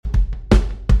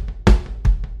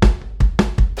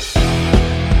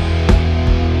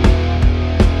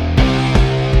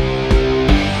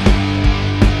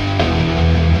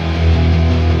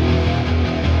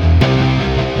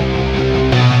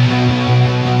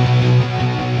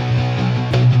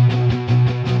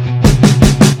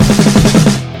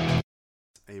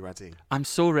ready? I'm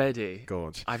so ready.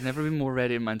 Good. I've never been more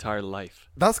ready in my entire life.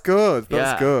 That's good.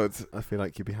 That's Yeah. good. I feel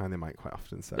like you're behind the mic quite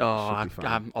often, so it should be fine.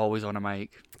 I'm always on a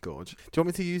mic. Good. Do you want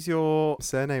me to use your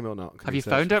surname or not? Have you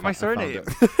found out my surname?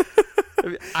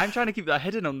 I'm trying to keep that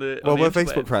hidden on the. Well, on the we're interweb.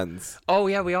 Facebook friends. Oh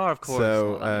yeah, we are, of course.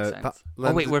 So, that makes sense.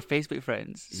 Wait, we're Facebook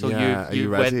friends. So you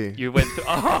ready? You went.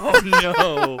 Oh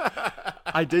no!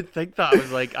 I did think that. I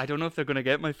was like, I don't know if they're gonna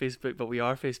get my Facebook, but we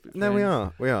are Facebook friends. No, we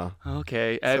are. We are.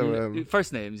 Okay.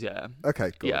 First names, yeah.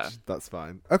 Okay, good. Yeah. That's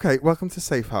fine. Okay, welcome to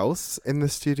Safe Haus. In the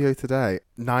studio today,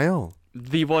 Niall.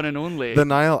 The one and only. The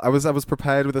Niall. I was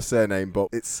prepared with a surname, but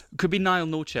it's could be Niall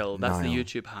No Chill. That's Niall. the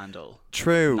YouTube handle.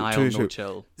 True. Niall true. No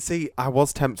Chill. See, I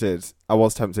was tempted.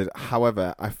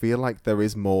 However, I feel like there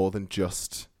is more than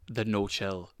just the No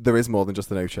Chill. There is more than just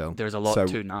the No Chill. There's a lot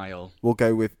to Niall. We'll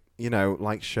go with,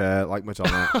 like Cher, like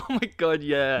Madonna. Oh my god,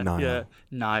 yeah. Niall. Yeah.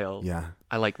 Niall. Yeah.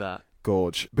 I like that.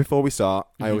 Gorge. Before we start,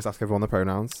 I always ask everyone the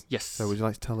pronouns. Yes. So would you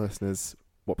like to tell listeners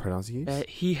what pronouns you use?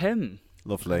 He, him.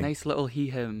 Lovely. A nice little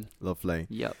he, him. Lovely.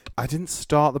 Yep. I didn't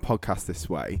start the podcast this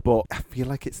way, but I feel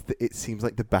like it seems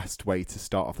like the best way to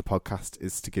start off the podcast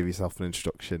is to give yourself an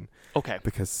introduction. Okay.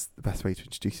 Because the best way to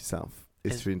introduce yourself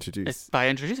is to introduce... It's by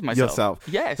introducing myself. Yourself.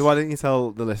 Yes. So why don't you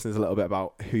tell the listeners a little bit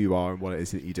about who you are and what it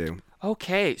is that you do?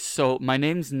 Okay, so my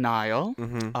name's Niall.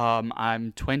 Mm-hmm.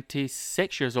 I'm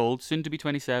 26 years old, soon to be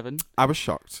 27. I was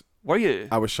shocked. Were you?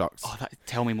 I was shocked. Oh,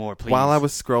 tell me more, please. While I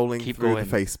was scrolling Keep through going.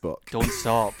 the Facebook. Don't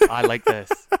stop. I like this.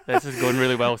 This is going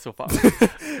really well so far.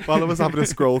 While I was having a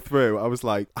scroll through, I was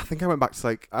like, I think I went back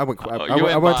to I won't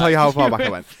back. tell you how far back I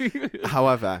went.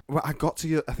 However, I got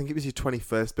to I think it was your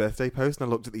 21st birthday post, and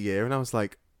I looked at the year and I was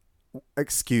like,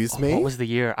 excuse me? What was the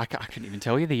year? I couldn't even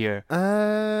tell you the year.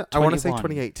 I want to say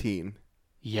 2018.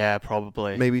 Yeah,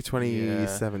 probably. Maybe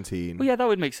 2017. Well, yeah, that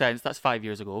would make sense. That's 5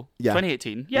 years ago. Yeah.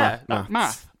 2018. Yeah,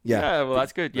 math. Yeah. Well,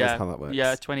 that's good. Yeah. That's how that works.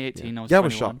 Yeah, 2018. I was 21. I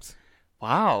was shocked.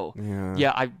 Wow.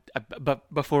 Yeah.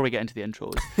 But before we get into the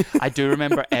intros, I do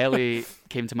remember Ellie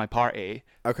came to my party.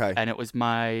 Okay. And it was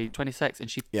my 26th,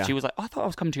 and she was like, "Oh, I thought I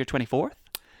was coming to your 24th."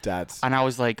 Dead. And I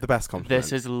was like, the best compliment.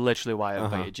 This is literally why I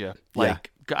invited you.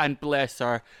 And bless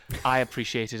her, I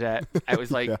appreciated it. It was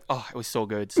like, oh, it was so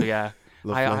good. So yeah.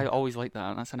 I always like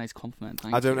that. That's a nice compliment.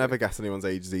 Thank I don't you. ever guess anyone's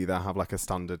ages either. I have like a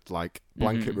standard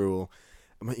blanket rule.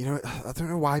 I mean, I don't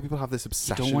know why people have this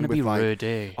obsession. You don't want to be rude,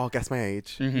 eh? Oh, guess my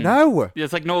age. No.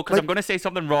 It's like, no, because I'm going to say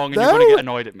something wrong and you're going to get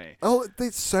annoyed at me. Oh,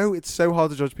 it's so hard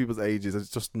to judge people's ages.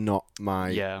 It's just not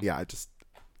my...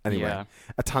 Anyway,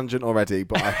 a tangent already,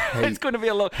 but I hate... It's going to be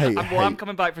a lot. I'm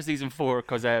coming back for season 4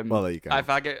 because... well, there you go. If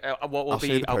I get... what will I'll be...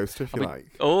 show you the poster if you like.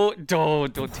 Oh,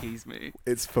 don't tease me.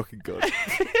 It's fucking good.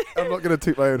 I'm not going to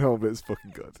toot my own horn, but it's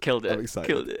fucking good. Killed it. I'm excited.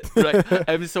 Killed it.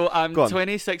 Right. So I'm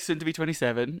 26, soon to be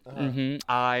 27.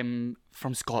 I'm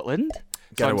from Scotland.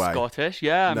 Get away. I'm Scottish.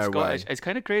 Yeah, I'm Scottish. Way. It's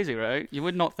kind of crazy, right? You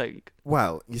would not think.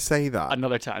 Well, you say that.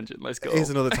 Another tangent. Let's go. It is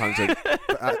another tangent.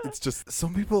 But, it's just,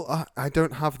 some people... I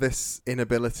don't have this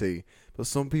inability, but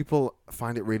some people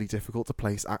find it really difficult to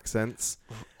place accents.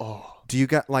 Oh. Do you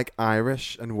get like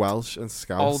Irish and Welsh and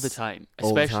Scouse? All the time.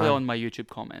 Especially on my YouTube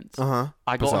comments. I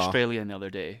got Bizarre. Australian the other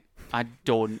day. I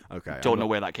don't know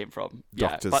where that came from.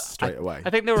 Doctors but straight away. I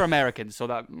think they were Americans, so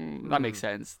that makes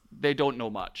sense. They don't know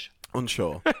much.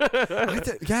 Unsure.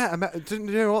 Didn't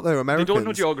you know what? They're Americans. They don't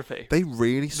know geography. They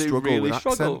really struggle with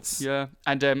accents. Yeah,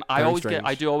 and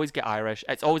I do always get Irish.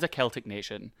 It's always a Celtic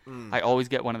nation. I always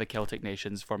get one of the Celtic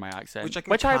nations for my accent,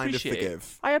 which I appreciate.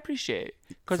 Forgive. I appreciate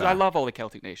because I love all the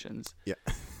Celtic nations. Yeah.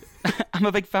 I'm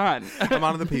a big fan. A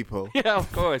man of the people. Yeah,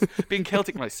 of course. Being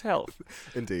Celtic myself.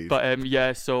 Indeed.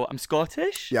 But so I'm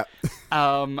Scottish. Yeah.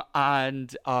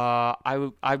 And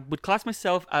I would class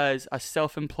myself as a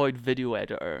self-employed video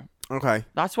editor. Okay.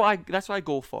 That's what I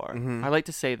go for. I like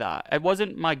to say that. It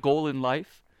wasn't my goal in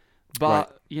life,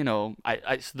 but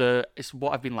it's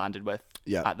what I've been landed with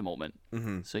at the moment.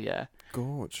 So yeah.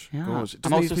 Gorge. Yeah. Gorge.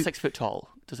 I'm also 6 foot tall.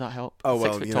 Does that help? Oh,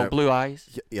 well, 6 foot tall, blue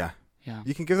eyes. Yeah. Yeah.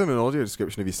 You can give them an audio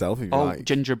description of yourself if you like.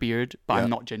 Ginger beard, but I'm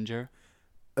not ginger.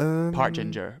 Part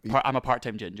ginger. I'm a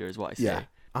part-time ginger is what I say. Yeah.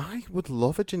 I would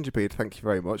love a ginger beard, thank you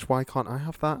very much. Why can't I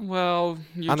have that? Well,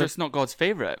 you're just not God's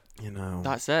favourite.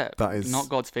 That's it. That is not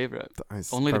God's favourite. That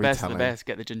is only the best telling. of the best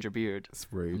get the ginger beard. It's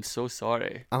rude. I'm so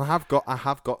sorry. And I have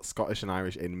got Scottish and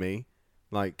Irish in me.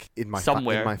 Like in my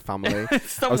somewhere in my family.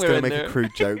 I was going to make a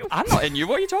crude joke. I'm not in you.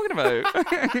 What are you talking about?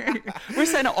 We're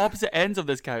sitting at opposite ends of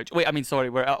this couch. Wait,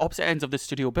 we're at opposite ends of the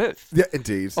studio booth. Yeah,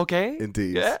 indeed. Okay.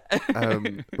 Indeed. Yeah.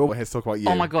 But we're here to talk about you.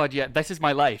 Oh my god, yeah. This is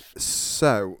my life.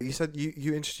 So you said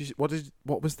you introduced.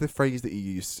 What was the phrase that you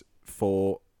used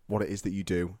for what it is that you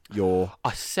do. You're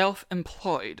a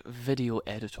self-employed video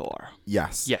editor.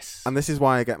 Yes. Yes. And this is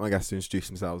why I get my guests to introduce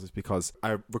themselves, is because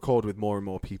I record with more and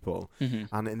more people.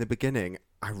 And in the beginning,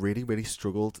 I really, really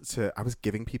struggled I was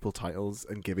giving people titles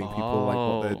and giving people like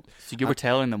what they're... So you were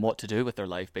telling them what to do with their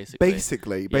life, basically.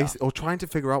 Basically, or trying to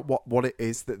figure out what it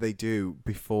is that they do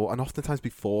before, and oftentimes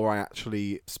before I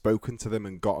actually spoken to them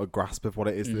and got a grasp of what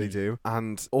it is that they do.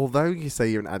 And although you say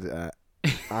you're an editor,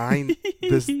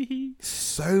 there's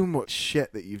so much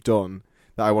shit that you've done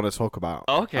that I want to talk about.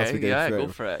 Okay, go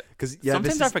for it. Because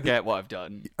sometimes I forget what I've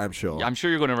done. I'm sure. Yeah, I'm sure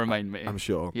you're going to remind me. I'm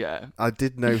sure. Yeah. I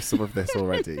did know some of this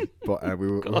already, but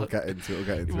we'll get into it. We'll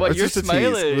get into it. You're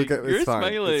smiling. You're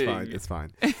smiling. It's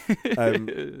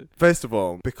fine. First of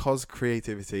all, because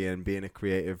creativity and being a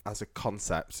creative as a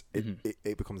concept,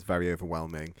 it becomes very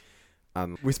overwhelming.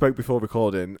 And we spoke before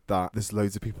recording that there's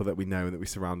loads of people that we know and that we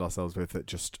surround ourselves with that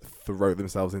just throw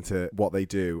themselves into what they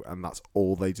do, and that's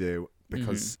all they do.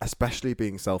 Because especially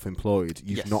being self-employed,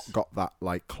 you've not got that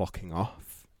like clocking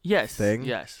off thing.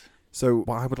 Yes. So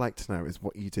what I would like to know is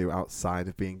what you do outside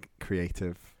of being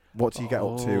creative. What do you get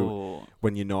up to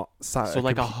when you're not sat? So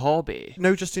like a hobby?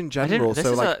 No, just in general. This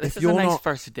is a nice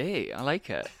first date. I like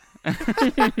it.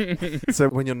 So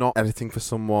when you're not editing for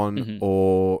someone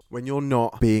or when you're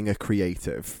not being a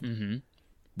creative,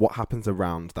 what happens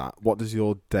around that? What does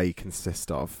your day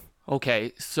consist of?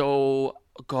 Okay, so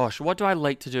gosh, what do I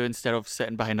like to do instead of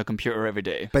sitting behind a computer every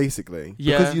day? Basically,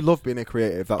 because you love being a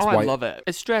creative. That's why I love it.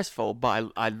 It's stressful,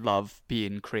 but I love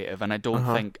being creative, and I don't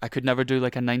think I could never do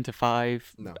like a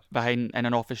 9-to-5 behind in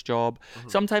an office job.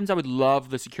 Sometimes I would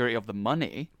love the security of the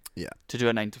money. To do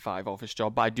a 9-to-5 office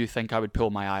job, but I do think I would pull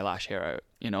my eyelash hair out,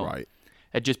 Right.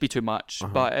 It'd just be too much.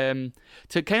 But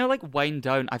to kind of like wind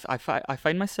down, I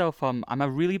find myself, I'm a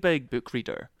really big book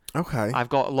reader. Okay. I've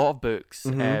got a lot of books.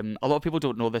 A lot of people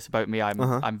don't know this about me.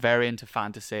 I'm very into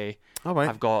fantasy. All right.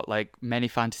 I've got like many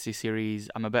fantasy series.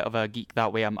 I'm a bit of a geek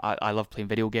that way. I love playing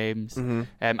video games. And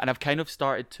I've kind of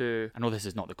started to, I know this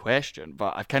is not the question,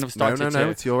 but I've kind of started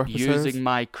it's your episode. Using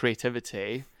my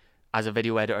creativity as a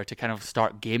video editor to kind of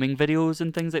start gaming videos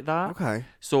and things like that. Okay.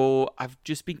 So I've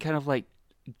just been kind of like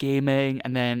gaming,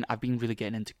 and then I've been really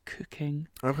getting into cooking.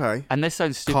 Okay. And this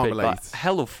sounds stupid, but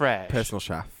HelloFresh. Personal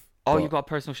chef. Oh, you've got a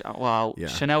personal chef? Well,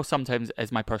 Chanel sometimes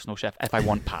is my personal chef if I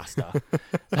want pasta.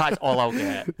 That's all I'll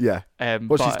get. Yeah.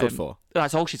 She's good for.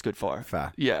 That's all she's good for.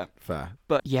 Fair. Yeah. Fair.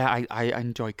 But yeah, I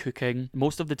enjoy cooking.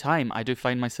 Most of the time, I do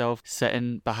find myself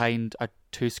sitting behind a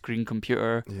 2-screen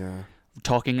computer. Yeah.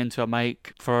 Talking into a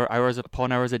mic for hours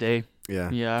upon hours a day.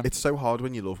 Yeah. It's so hard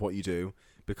when you love what you do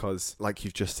because, like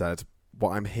you've just said,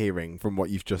 what I'm hearing from what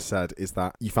you've just said is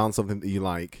that you found something that you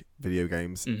like, video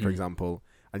games, for example,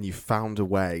 and you found a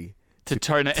way to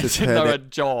turn it into another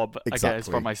job, exactly. I guess,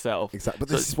 for myself. Exactly. But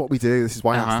this is what we do. This is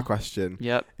why I asked the question.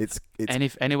 Yep. It's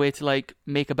any way to like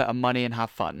make a bit of money and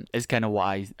have fun is kind of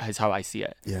is how I see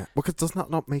it. Yeah. Because doesn't that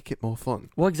not make it more fun?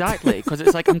 Well, exactly. Because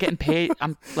it's like I'm getting paid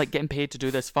to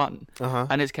do this fun.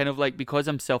 And it's kind of like, because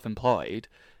I'm self-employed,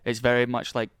 it's very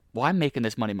much like, well, I'm making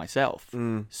this money myself.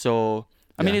 So,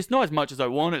 I mean, it's not as much as I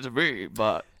want it to be,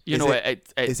 but you know,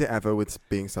 is it ever with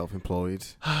being self-employed?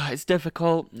 It's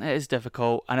difficult. It is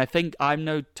difficult. And I think I'm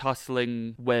now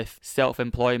tussling with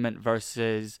self-employment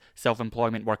versus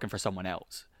self-employment working for someone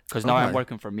else. Because now I'm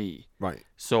working for me. Right.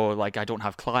 So, like, I don't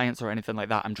have clients or anything like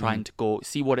that. I'm trying to go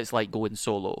see what it's like going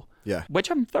solo. Yeah. Which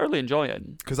I'm thoroughly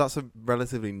enjoying. Because that's a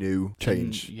relatively new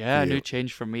change. New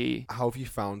change for me. How have you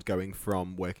found going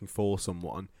from working for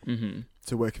someone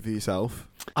to working for yourself?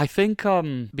 I think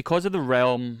because of the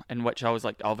realm in which I was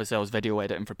like, obviously I was video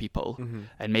editing for people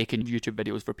and making YouTube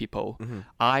videos for people.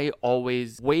 I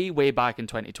always, way back in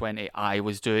 2020, I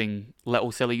was doing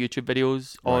little silly YouTube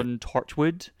videos on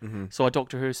Torchwood. So a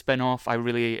Doctor Who spin-off. I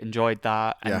really enjoyed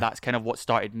that. And that's kind of what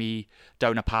started me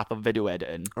down a path of video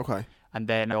editing. Okay. And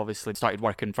then I obviously started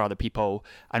working for other people.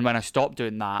 And when I stopped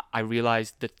doing that, I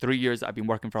realized the 3 years that I've been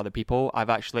working for other people, I've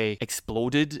actually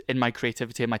exploded in my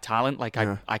creativity and my talent. Like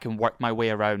I can work my way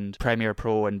around Premiere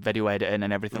Pro and video editing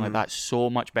and everything like that so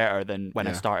much better than when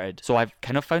I started. So I've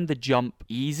kind of found the jump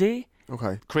easy.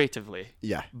 Okay. Creatively.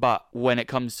 Yeah. But when it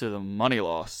comes to the money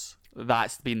loss,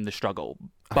 that's been the struggle.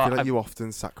 I feel like you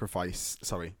often sacrifice...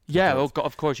 Sorry. Yeah, well,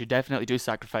 of course, you definitely do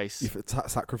sacrifice.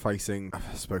 Sacrificing...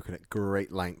 I've spoken at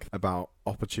great length about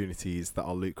opportunities that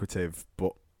are lucrative,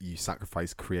 but you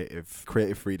sacrifice creative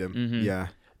freedom. Yeah.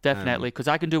 Definitely, because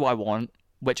I can do what I want,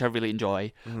 which I really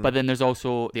enjoy, but then there's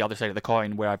also the other side of the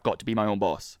coin where I've got to be my own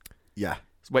boss. Yeah.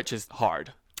 Which is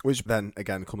hard. Which then,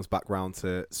 again, comes back round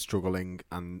to struggling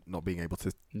and not being able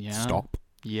to stop.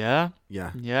 Yeah.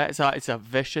 Yeah. Yeah, it's a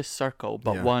vicious circle,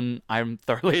 but one I'm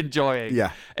thoroughly enjoying.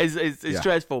 Yeah. It's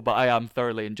stressful, but I am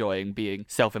thoroughly enjoying being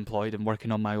self-employed and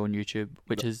working on my own YouTube,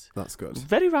 which is that's good.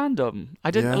 Very random.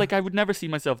 I didn't I would never see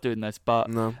myself doing this, but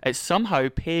it's somehow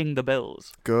paying the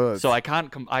bills. Good. So I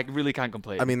really can't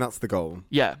complain. I mean, that's the goal.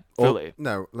 Yeah, fully.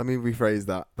 No, let me rephrase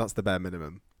that. That's the bare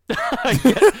minimum.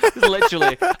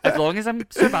 Literally, as long as I'm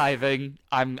surviving,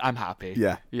 I'm happy.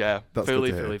 Yeah, that's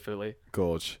fully.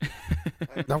 Gorge.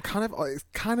 Now, it's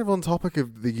kind of on topic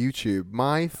of the YouTube.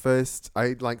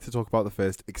 I'd like to talk about the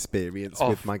first experience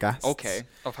with my guests. Okay,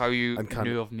 of how you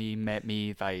knew of me, met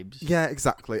me vibes. Yeah,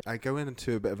 exactly. I go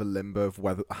into a bit of a limbo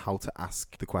of how to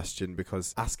ask the question,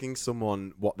 because asking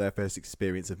someone what their first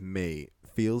experience of me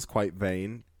feels quite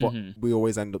vain, but we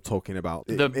always end up talking about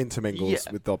it intermingles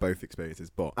with our both experiences.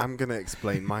 But I'm going to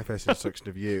explain my first introduction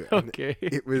of you. Okay.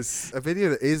 It was a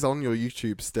video that is on your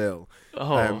YouTube still,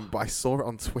 but I saw it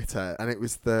on Twitter, and it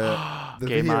was the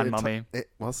Gay Man Mummy. It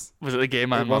was? Was it the Gay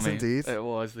Man Mummy? It was indeed. It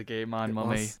was the Gay Man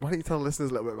Mummy. Why don't you tell the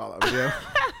listeners a little bit about that video?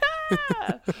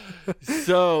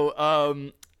 So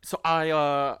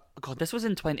I God, this was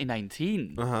in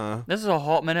 2019. This is a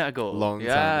hot minute ago. Long time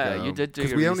ago. Yeah, you did do your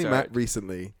because we only research. met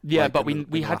recently. Yeah, but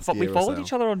we followed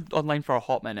each other online for a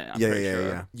hot minute. I'm pretty sure.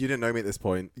 Yeah. You didn't know me at this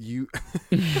point.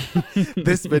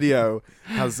 This video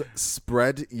has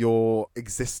spread your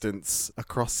existence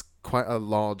across quite a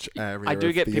large area. I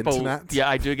do get people. Internet. Yeah,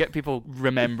 I do get people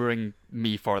remembering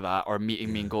me for that, or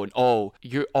meeting me and going,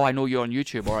 I know you're on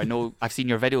YouTube, or I know I've seen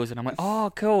your videos, and I'm like,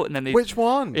 oh, cool. And then which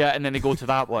one? Yeah, and then they go to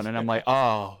that one, and I'm like,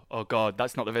 oh god,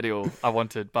 that's not the video I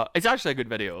wanted, but it's actually a good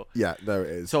video. Yeah, there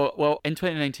it is. So, well, in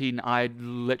 2019, I'd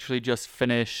literally just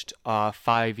finished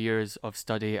 5 years of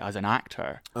study as an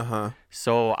actor.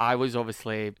 So I was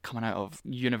obviously coming out of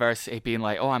university being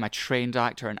like, I'm a trained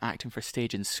actor and acting for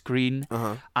stage and screen.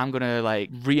 I'm gonna like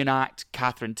reenact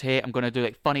Catherine Tate. I'm gonna do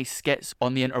like funny skits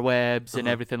on the interwebs and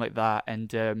everything like that. And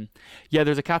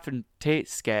there's a Catherine Tate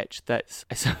sketch that's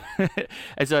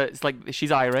it's like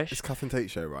she's Irish. It's Catherine Tate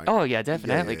show, right? Oh yeah,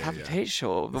 definitely. Catherine Tate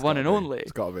show, the one and only.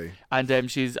 It's gotta be. And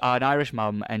she's an Irish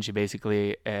mum, and she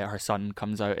basically her son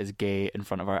comes out as gay in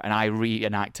front of her, and I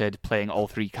reenacted playing all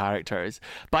three characters.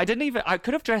 But I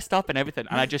could have dressed up and everything,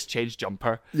 and I just changed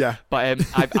jumper. Yeah. But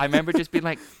I remember just being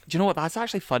like, do you know what? That's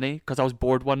actually funny, because I was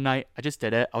bored one night. I just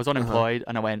did it. I was unemployed,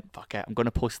 and I went, fuck it, I'm going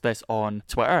to post this on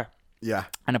Twitter. Yeah.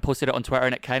 And I posted it on Twitter,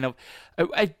 and it kind of,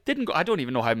 I didn't go, I don't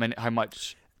even know how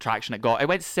much traction it got. It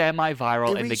went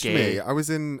semi-viral in the gay. I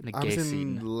was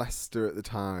in Leicester at the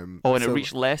time. Oh, and it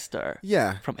reached Leicester.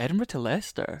 Yeah. From Edinburgh to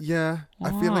Leicester. Yeah. Wow.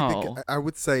 I feel like I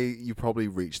would say you probably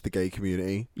reached the gay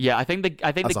community. Yeah, I think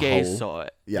the gays saw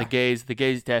it. Yeah. The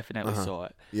gays definitely saw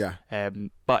it. Yeah.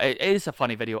 But it is a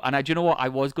funny video, and do you know what? I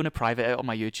was going to private it on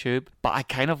my YouTube, but I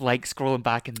kind of like scrolling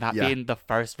back and that being the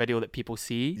first video that people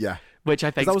see. Yeah. Which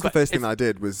I think that was the first thing I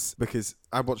did, was because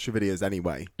I watched your videos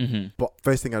anyway. But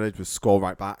first thing I did was scroll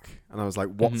right back, and I was like,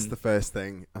 "What's the first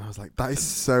thing?" And I was like, "That is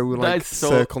so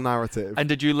circle narrative." And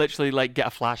did you literally like get a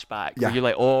flashback? Yeah. Were you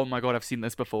like, "Oh my god, I've seen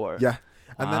this before"? Yeah.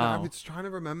 And then I was trying to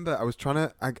remember.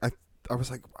 I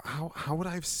was like, how would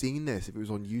I have seen this if it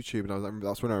was on YouTube? And I was like,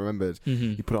 that's when I remembered.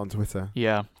 You put it on Twitter.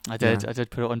 Yeah, I did. Yeah. I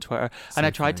did put it on Twitter. So and I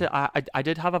tried to, I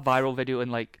did have a viral video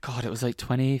in it was like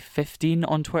 2015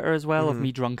 on Twitter as well, of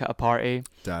me drunk at a party.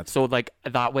 Dad. So like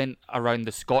that went around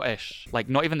the Scottish, like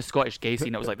not even the Scottish gay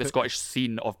scene, it was like the Scottish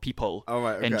scene of people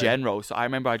in general. So I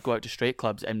remember I'd go out to straight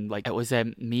clubs, and like it was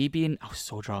me being, I was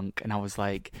so drunk, and I was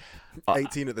like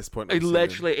 18 at this point.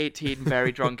 Literally 18,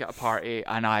 very drunk at a party,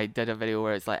 and I did a video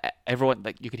where it's like everyone,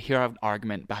 like you could hear an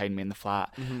argument behind me in the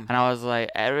flat, and I was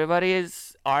like, everybody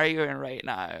is arguing right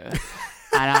now.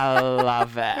 And I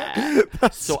love it.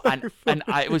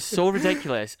 It was so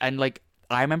ridiculous, and like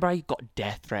I remember I got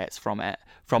death threats from it,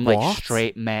 from like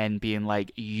straight men being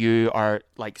like, you are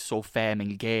like so femme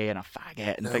and gay and a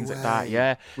faggot and things like that.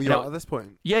 Yeah. Were you out at this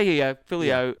point? Yeah,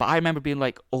 fully out. But I remember being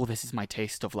like, oh, this is my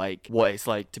taste of like what it's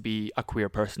like to be a queer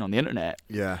person on the internet.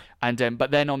 Yeah. And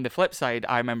but then on the flip side,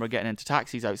 I remember getting into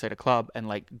taxis outside a club, and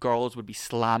like girls would be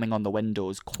slamming on the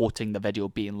windows, quoting the video,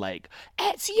 being like,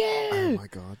 "It's you!" Oh my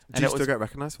god! Do you still get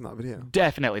recognised from that video?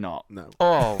 Definitely not. No.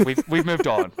 Oh, we've moved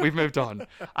on. We've moved on.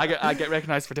 I get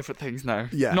recognised for different things now.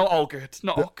 Yeah. Not all good.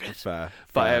 Not all good. Fair.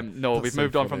 But no, we've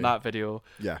moved on from that video.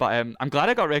 Yeah. But I'm glad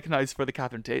I got recognised for the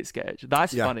Catherine Tate sketch.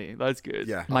 That's funny. That's good.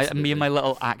 Yeah. Me and my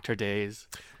little actor days.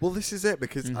 Well, this is it,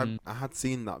 because I had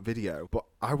seen that video, but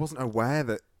I wasn't aware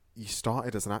that you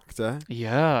started as an actor.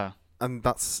 Yeah. And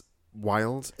that's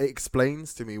wild. It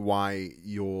explains to me why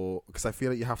because I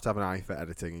feel like you have to have an eye for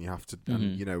editing, and you have to,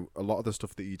 and you know, a lot of the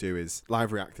stuff that you do is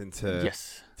live reacting to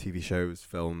TV shows,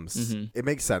 films. It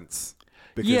makes sense.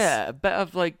 Yeah, a bit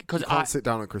of like... Cause you can't sit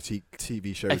down and critique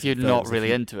TV shows if you're not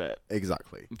really into it.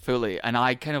 Exactly. Fully. And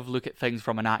I kind of look at things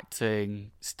from an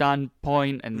acting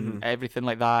standpoint and everything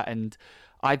like that, and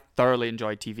I thoroughly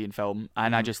enjoy TV and film,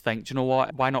 and I just think, do you know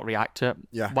what? Why not react to it?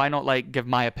 Yeah. Why not like give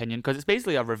my opinion? Because it's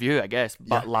basically a review, I guess,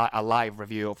 but a live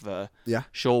review of the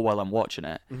show while I'm watching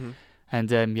it.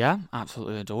 And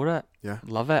absolutely adore it. Yeah,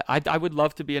 love it. I would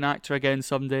love to be an actor again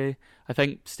someday. I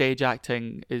think stage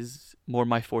acting is more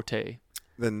my forte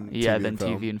than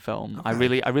TV and film.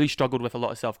 Okay. I really struggled with a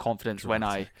lot of self-confidence when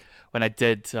I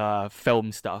did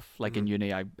film stuff, like in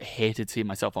uni. I hated seeing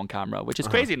myself on camera, which is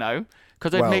crazy now,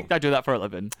 because I do that for a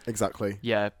living. Exactly.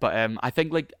 Yeah, but I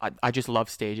think like I just love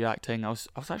stage acting. I was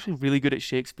actually really good at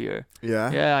Shakespeare.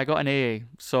 Yeah. Yeah, I got an A,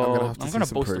 so I'm gonna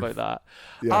boast about that.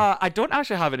 Yeah. I don't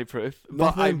actually have any proof,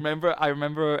 but I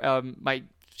remember my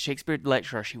Shakespeare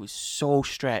lecturer. She was so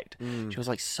strict. She was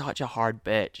like such a hard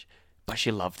bitch, but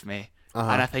she loved me.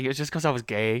 And I think it was just because I was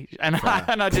gay, and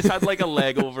I just had like a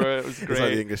leg over it. It was great. It's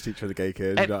like the English teacher, the gay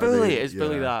kid. It's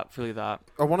fully that.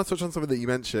 I want to touch on something that you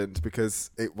mentioned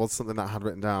because it was something that I had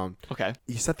written down. Okay.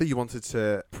 You said that you wanted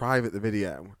to private the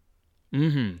video.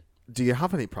 Mm-hmm. Do you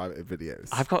have any private videos?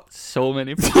 I've got so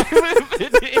many private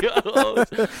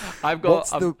videos. I've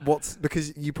got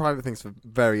because you private things for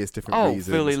various different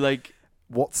reasons. Fully like.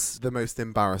 What's the most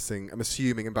embarrassing? I'm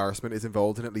assuming embarrassment is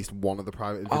involved in at least one of the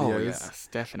private videos. Oh yes,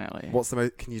 definitely.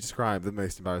 Can you describe the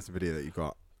most embarrassing video that you've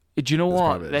got? Do you know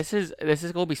what? Private? This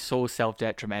is going to be so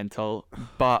self-detrimental,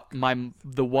 but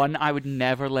the one I would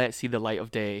never let see the light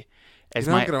of day is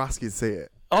I'm going to ask you to see it.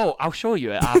 Oh, I'll show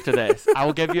you it after this.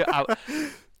 I'll give you.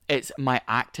 It's my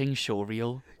acting show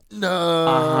reel.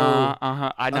 No.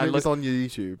 And it was on your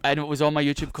YouTube. And it was on my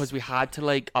YouTube because we had to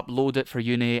like upload it for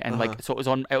uni, and like so it was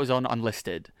on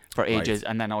unlisted for ages,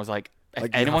 and then I was like if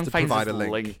anyone finds this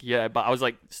link, yeah, but I was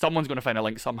like, someone's going to find a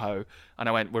link somehow, and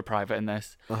I went, we're private in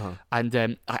this, and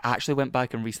I actually went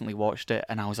back and recently watched it,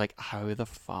 and I was like, how the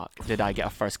fuck did I get a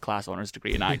first class honours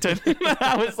degree in acting?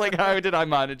 I was like, how did I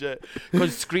manage it?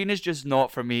 Because screen is just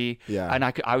not for me, and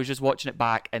I was just watching it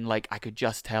back, and like I could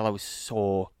just tell I was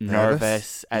so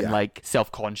nervous and like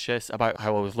self-conscious about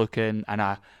how I was looking, and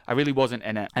I really wasn't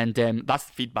in it, and that's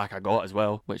the feedback I got as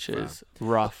well, which is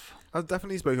rough. I've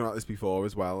definitely spoken about this before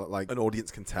as well. Like, an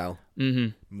audience can tell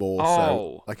more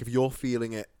so. Like, if you're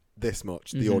feeling it this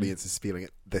much, the audience is feeling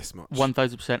it this much.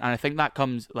 1000%. And I think that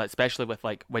comes, like, especially with,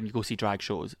 like, when you go see drag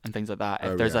shows and things like that.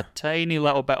 If there's a tiny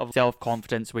little bit of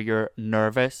self-confidence where you're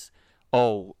nervous,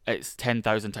 it's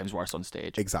 10,000 times worse on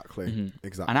stage. Exactly.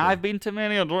 Exactly. And I've been to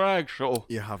many a drag show.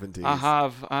 You have indeed. I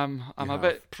have. I'm a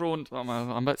bit prone to, I'm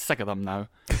a bit sick of them now.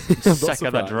 I'm sick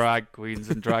of the drag queens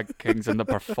and drag kings and the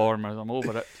performers. I'm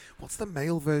over it. What's the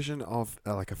male version of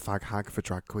like a fag hag for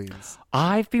drag queens?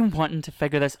 I've been wanting to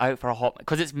figure this out for a hot...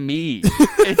 Because it's me.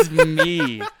 It's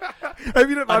me. Hope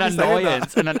you don't mind an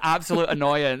annoyance and an absolute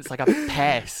annoyance, like a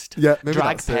pest. Yeah, maybe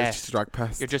drag pest. Just drag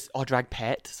pest. You're just drag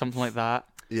pet, something like that.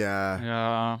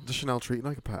 Yeah. Does Chanel treat you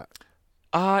like a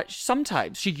pet?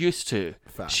 Sometimes she used to.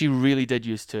 Fair. She really did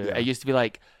used to. Yeah. It used to be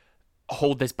like,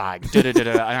 hold this bag, and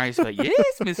I used to be like,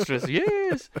 yes, mistress,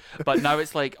 yes. But now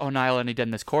it's like, oh, Niall, I need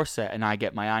in this corset, and I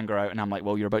get my anger out, and I'm like,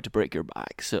 well, you're about to break your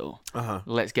back, so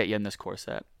let's get you in this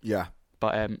corset. Yeah.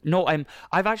 But no,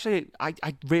 I've actually I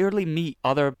rarely meet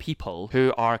other people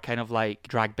who are kind of like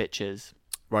drag bitches.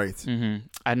 Right. Mm-hmm.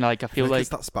 And like I feel like it's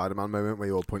that Spider-Man moment where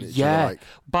you all point at each other. Like...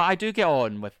 But I do get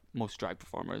on with most drag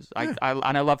performers.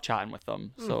 I love chatting with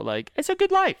them. So like it's a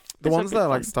good life. The ones that are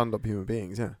like stand-up human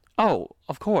beings, yeah. Oh,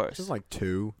 of course. Just like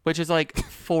 2. Which is like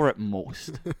 4 at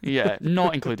most. Yeah,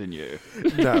 not including you.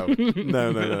 No.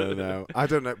 I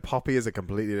don't know. Poppy is a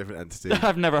completely different entity.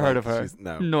 I've never heard of her.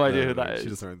 No idea who that is. She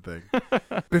does her own thing.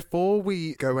 Before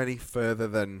we go any further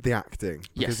than the acting,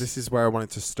 because this is where I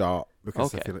wanted to start,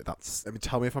 because I feel like that's... I mean,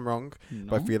 tell me if I'm wrong,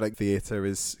 but I feel like theatre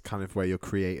is kind of where your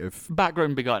creative...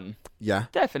 background begun. Yeah.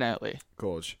 Definitely.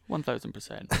 Gorge.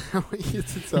 1000%. I want you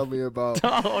to tell me about...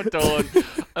 Oh, don't.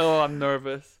 Oh, I'm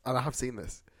nervous. And I have seen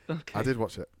this. Okay. I did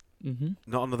watch it. Mm-hmm.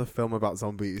 Not another film about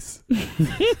zombies. Is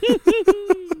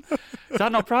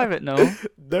that not private? No.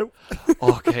 Nope.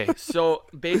 Okay, so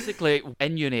basically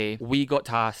in uni we got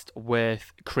tasked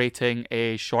with creating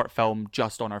a short film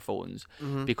just on our phones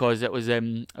because it was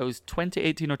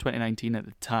 2018 or 2019 at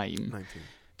the time.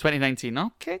 2019.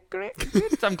 Okay, great.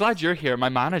 Good. I'm glad you're here, my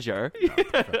manager.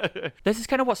 This is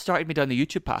kind of what started me down the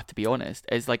YouTube path, to be honest,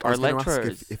 is like our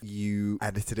lecturers. If you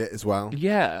edited it as well.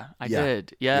 Yeah, I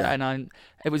did. Yeah. And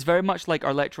it was very much like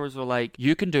our lecturers were like,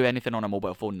 you can do anything on a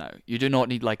mobile phone now. You do not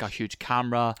need like a huge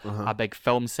camera, a big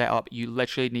film setup. You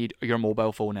literally need your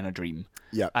mobile phone and a dream.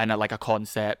 Yeah. And like a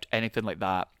concept, anything like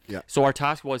that. Yeah. So our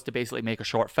task was to basically make a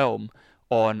short film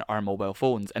on our mobile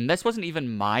phones, and this wasn't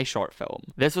even my short film.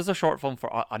 This was a short film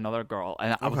for another girl,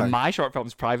 and my short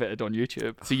film's privated on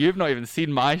YouTube, so you've not even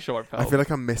seen my short film. I feel like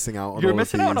I'm missing out on. You're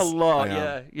missing out on a lot.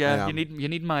 Yeah. You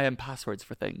need my passwords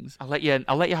for things. I'll let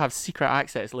you have secret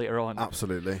access later on.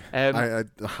 Absolutely. I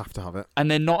have to have it.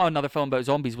 And then not another film about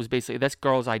zombies was basically this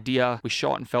girl's idea. We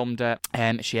shot and filmed it,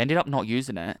 and she ended up not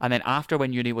using it. And then after,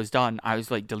 when uni was done, I was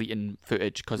like deleting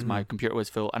footage because my computer was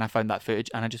full, and I found that footage,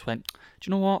 and I just went, do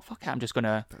you know what? Fuck it, I'm just gonna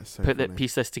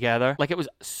piece this together. Like, it was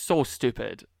so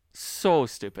stupid.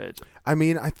 I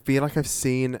mean, I feel like I've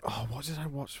seen. Oh, what did I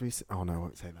watch recently? Oh no, I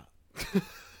won't say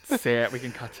that. Say it. We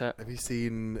can cut it. Have you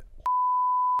seen?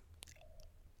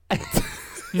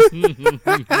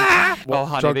 Oh,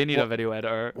 honey, they need a video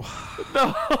editor.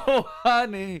 No,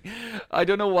 honey, I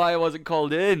don't know why I wasn't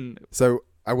called in. So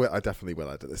I definitely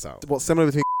will edit this out. What's similar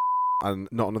between and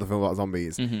not another film about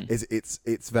zombies is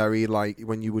it's very like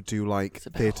when you would do like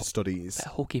theatre studies. Bit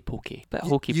hokey pokey.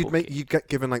 You'd get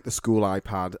given like the school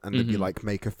iPad and it'd be like,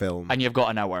 make a film. And you've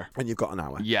got an hour.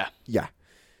 Yeah.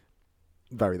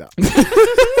 Very that.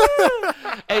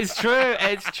 It's true.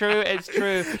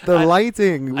 The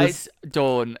lighting was...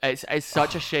 It's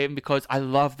such a shame because I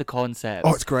love the concept.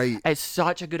 Oh, it's great. It's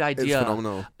such a good idea. It's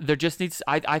phenomenal. There just needs...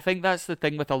 I think that's the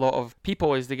thing with a lot of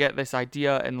people is they get this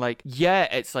idea and like, yeah,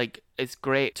 it's like, it's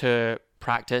great to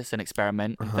practice and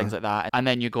experiment and things like that. And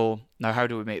then you go, now how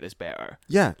do we make this better?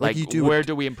 Yeah. Like you do. Where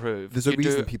do we improve? There's a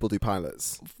reason people do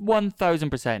pilots.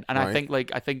 1000%. And right.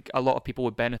 I think a lot of people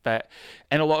would benefit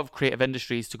in a lot of creative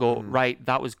industries to go, right,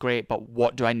 that was great, but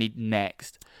what do I need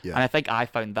next? Yeah. And I think I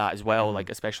found that as well,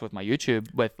 like especially with my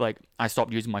YouTube, with like I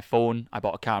stopped using my phone, I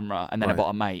bought a camera, and then I bought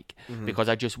a mic because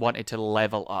I just wanted to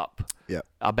level up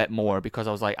a bit more because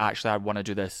I was like, actually I want to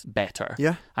do this better.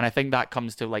 Yeah. And I think that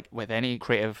comes to like with any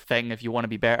creative thing, if you want to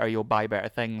be better, you'll buy better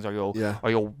things, or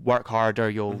you'll work harder,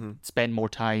 you'll spend more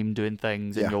time doing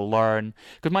things, and you'll learn.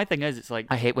 Because my thing is, it's like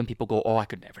I hate when people go, oh, I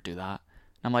could never do that.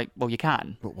 I'm like, well, you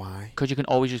can. But why? Because you can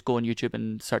always just go on YouTube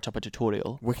and search up a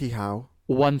tutorial. WikiHow.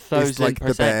 1000%. Like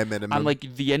the bare minimum. And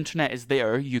like the internet is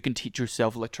there. You can teach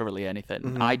yourself literally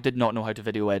anything. I did not know how to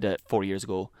video edit 4 years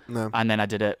ago. No. And then I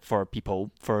did it for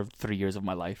people for 3 years of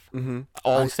my life.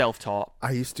 All self-taught.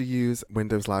 I used to use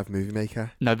Windows Live Movie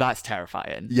Maker. No, that's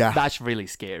terrifying. Yeah. That's really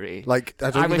scary. Like,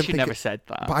 I wish you never said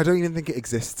that. But I don't even think it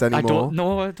exists anymore.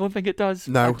 I don't think it does.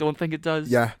 No. I don't think it does.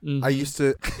 Yeah. I used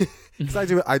to... Because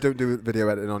I don't do video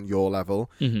editing on your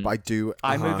level, but I do...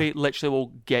 iMovie literally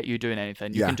will get you doing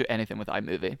anything. You can do anything with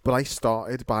iMovie. But I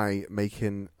started by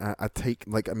making... I'd take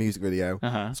like a music video,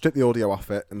 strip the audio off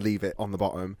it and leave it on the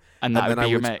bottom. And then I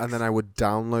would mix. And then I would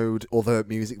download other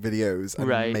music videos and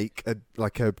make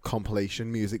a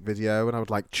compilation music video, and I would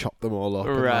like chop them all up.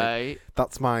 Right.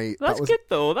 And, that's good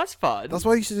though. That's fun. That's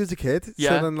what I used to do as a kid. Yeah.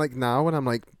 So then like now when I'm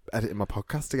like editing my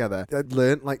podcast together, I'd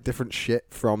learned like different shit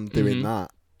from doing that.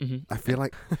 I feel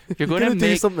like if you're going to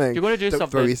do something,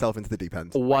 don't throw yourself into the deep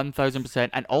end. 1000%.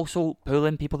 And also pull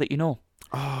in people that you know.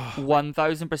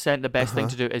 1000%. The best thing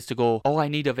to do is to go, oh, I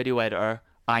need a video editor.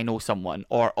 I know someone.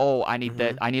 Or, oh, I need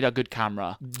that. I need a good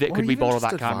camera. Could we borrow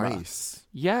that camera?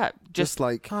 Yeah. Just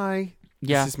like, hi.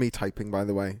 Yeah. This is me typing, by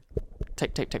the way.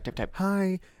 Type.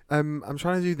 Hi. I'm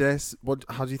trying to do this.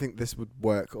 How do you think this would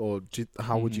work? Or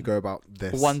how would you go about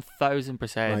this?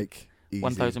 1000%. Like...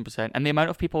 1000%. And the amount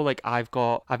of people like have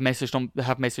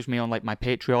messaged me on like my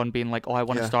Patreon being like, oh, I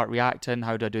want to start reacting,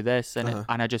 how do I do this? And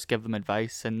and I just give them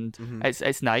advice, and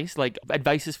it's nice. Like,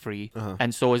 advice is free,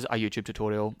 and so is a YouTube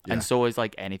tutorial, and so is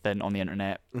like anything on the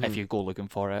internet if you go looking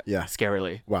for it.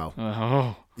 Scarily.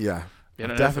 Wow. Yeah.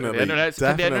 Definitely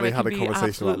had a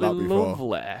conversation about that before.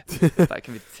 Lovely. That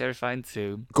can be terrifying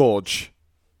too. Gorge,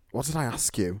 what did I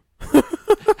ask you?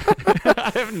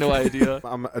 I have no idea.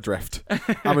 I'm adrift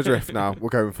now. We're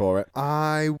going for it.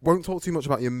 I won't talk too much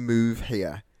about your move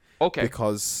here. Okay.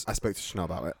 Because I spoke to Chanel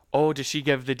about it. Oh, does she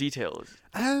give the details?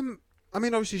 I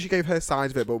mean, obviously she gave her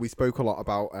side of it, but we spoke a lot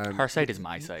about... her side is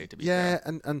my side, to be fair.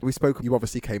 And we spoke... You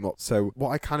obviously came up. So what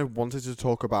I kind of wanted to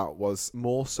talk about was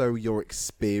more so your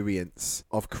experience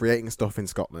of creating stuff in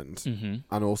Scotland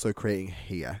and also creating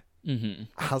here.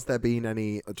 Has there been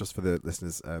any, just for the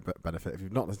listeners' benefit, if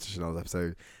you've not listened to Chanel's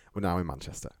episode, we're now in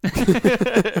Manchester.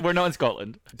 We're not in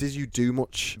Scotland. Did you do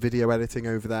much video editing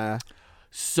over there?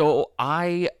 So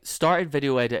I started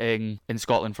video editing in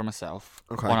Scotland for myself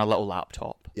on a little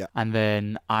laptop. Yeah. And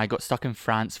then I got stuck in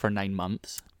France for 9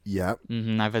 months. Yeah.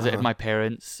 I visited my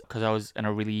parents because I was in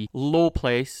a really low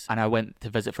place, and I went to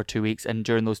visit for 2 weeks. And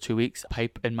during those 2 weeks, a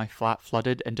pipe in my flat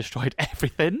flooded and destroyed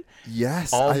everything.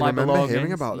 Yes, I remember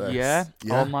hearing about this. Yeah,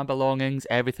 all my belongings,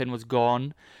 everything was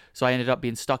gone. So I ended up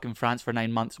being stuck in France for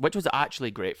 9 months, which was actually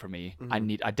great for me.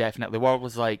 The world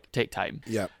was like, take time.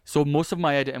 Yeah. So most of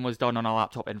my editing was done on a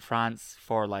laptop in France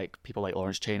for like people like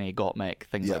Lawrence Chaney, Gottmik,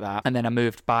 things like that. And then I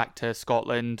moved back to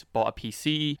Scotland, bought a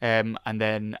PC, and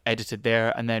then edited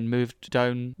there, and then moved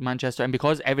down Manchester. And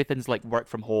because everything's like work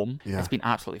from home, it's been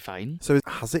absolutely fine. So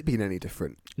has it been any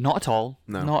different? Not at all.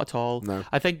 No. Not at all. No.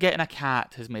 I think getting a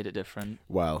cat has made it different.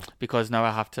 Well. Because now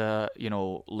I have to,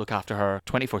 look after her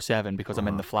 24/7 because I'm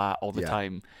in the flat all the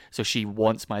time. So she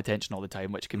wants my attention all the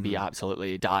time, which can be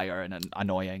absolutely dire and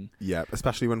annoying. Yeah,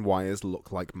 especially when wires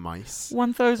look like mice.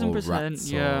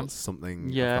 1000%. Yeah. Or something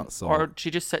of that sort. Or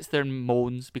she just sits there and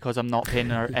moans because I'm not paying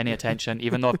her any attention,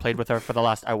 even though I've played with her for the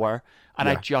last hour and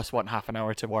I just want half an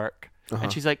hour to work.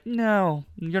 And she's like, no,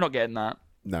 you're not getting that.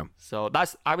 No. So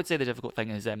I would say the difficult thing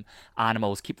is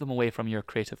animals. Keep them away from your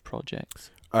creative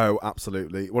projects. Oh,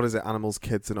 absolutely. What is it? Animals,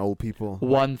 kids, and old people?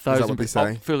 1000%. Is that what they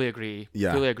say? Fully agree.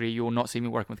 Yeah. Fully agree. You will not see me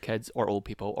working with kids or old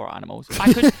people or animals.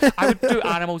 I would do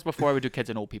animals before I would do kids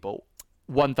and old people.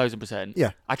 1000%.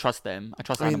 Yeah. I trust them. I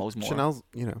trust animals more. Chanel's,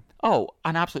 Oh,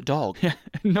 an absolute dog.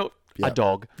 No. Yeah. A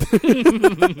dog. I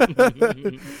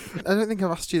don't think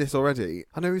I've asked you this already.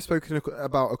 I know we've spoken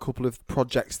about a couple of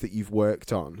projects that you've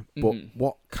worked on, but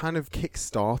what kind of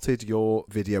kick-started your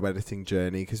video editing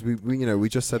journey? Because we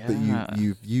just said that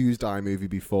you've used iMovie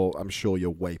before. I'm sure you're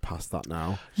way past that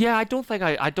now. Yeah, I don't think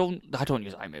I don't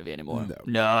use iMovie anymore.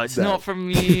 No, it's not for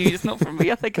me. It's not for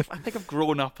me. I think I've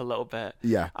grown up a little bit.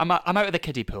 Yeah. I'm out of the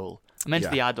kiddie pool. I'm into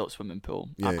the adult swimming pool.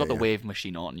 I've got the wave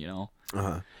machine on,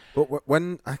 But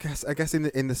when I guess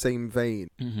in the same vein,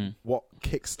 what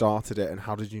kick-started it, and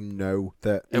how did you know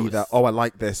that I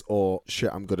like this, or shit,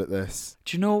 I'm good at this?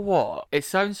 Do you know what? It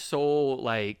sounds so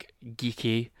like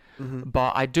geeky,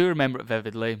 but I do remember it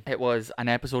vividly. It was an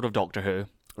episode of Doctor Who.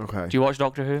 Okay. Do you watch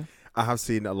Doctor Who? I have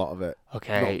seen a lot of it.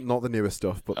 Okay. Not the newer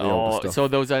stuff, but the older stuff. So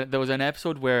there was an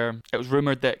episode where it was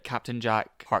rumoured that Captain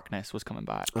Jack Harkness was coming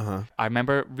back. I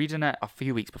remember reading it a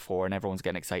few weeks before and everyone's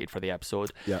getting excited for the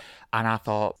episode. Yeah. And I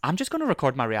thought, I'm just going to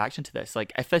record my reaction to this.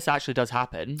 Like, if this actually does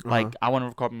happen, like, I want to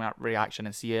record my reaction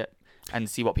and see it. And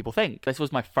see what people think. This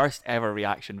was my first ever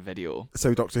reaction video.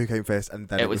 So Doctor Who came first, and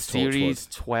then it was series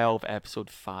 12,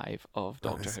 episode 5 of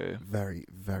Doctor Who. Very,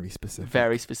 very specific.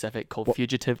 Very specific, called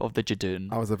Fugitive of the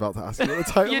Jadoon. I was about to ask you what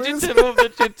the title is. Fugitive of the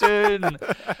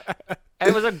Jadoon.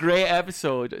 It was a great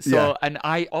episode. So, and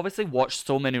I obviously watched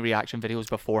so many reaction videos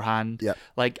beforehand. Yeah.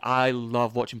 Like, I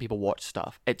love watching people watch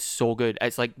stuff. It's so good.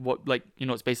 It's like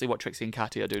it's basically what Trixie and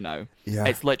Katia do now. Yeah.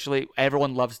 It's literally,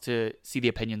 everyone loves to see the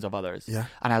opinions of others. Yeah.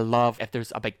 And I love, if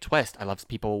there's a big twist, I love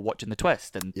people watching the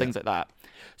twist and things like that.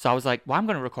 So I was like, well, I'm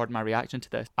going to record my reaction to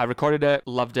this. I recorded it,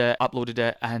 loved it, uploaded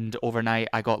it, and overnight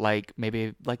I got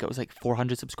maybe it was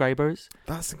 400 subscribers.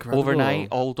 That's incredible. Overnight,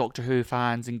 all Doctor Who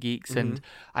fans and geeks, and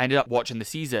I ended up watching the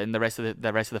season, the rest of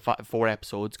the 4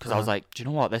 episodes, because I was like, do you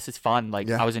know what? This is fun.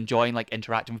 I was enjoying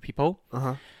interacting with people.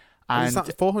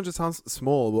 And 400 sounds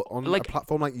small, but on a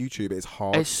platform like YouTube, it's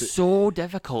hard. It's so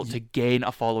difficult to gain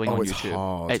a following on it's YouTube.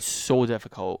 Hard. It's so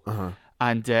difficult.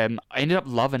 And I ended up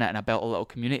loving it, and I built a little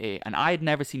community. And I had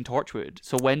never seen Torchwood,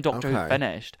 so when Doctor Who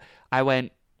finished, I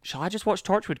went, shall I just watch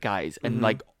Torchwood, guys? And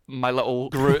my little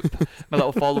group, my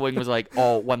little following was like,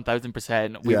 oh,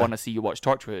 1000%, we want to see you watch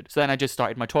Torchwood. So then I just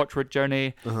started my Torchwood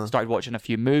journey, started watching a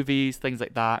few movies, things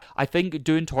like that. I think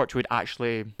doing Torchwood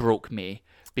actually broke me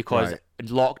because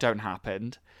lockdown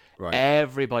happened. Right.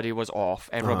 Everybody was off.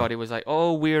 Everybody was like,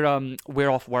 oh, we're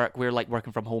off work. We're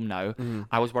working from home now.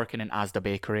 I was working in Asda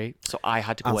Bakery, so I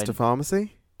had to go in. Asda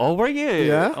Pharmacy? Oh, were you?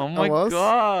 Yeah. Oh my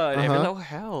god. Every little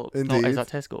help. Indeed. No, is that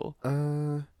Tesco?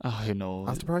 Who knows?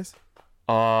 Asda Price?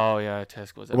 Oh, yeah,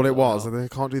 Tesco's. Well, it was. They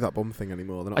can't do that bum thing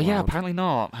anymore. They're not allowed. Apparently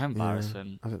not. How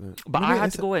embarrassing. I don't know. But I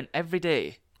had to go in every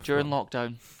day during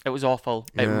lockdown. It was awful.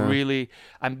 It really...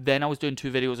 And then I was doing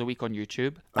 2 videos a week on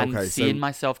YouTube and seeing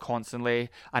myself constantly.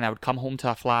 And I would come home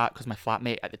to a flat because my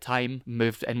flatmate at the time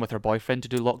moved in with her boyfriend to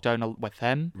do lockdown with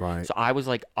him. Right. So I was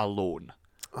alone.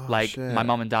 Shit. My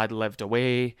mum and dad lived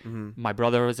away. My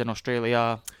brother was in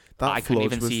Australia. That I couldn't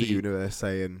even was see... the universe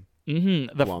saying...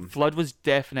 The flood was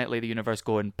definitely the universe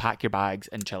going, pack your bags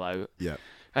and chill out. Yeah.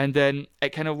 And then it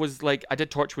kind of was like, I did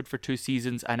Torchwood for 2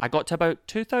 seasons and I got to about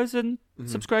 2,000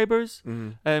 subscribers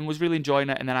and was really enjoying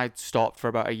it. And then I stopped for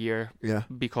about a year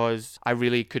because I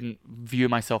really couldn't view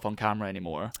myself on camera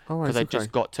anymore because I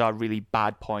just got to a really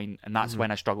bad point, and that's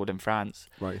when I struggled in France.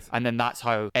 Right. And then that's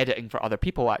how editing for other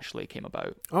people actually came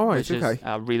about. Oh,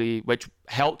 right, which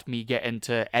helped me get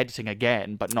into editing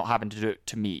again, but not having to do it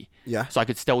to me. Yeah. So I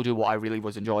could still do what I really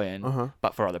was enjoying,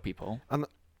 but for other people. And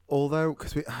although,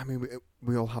 because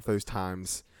we all have those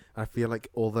times, I feel like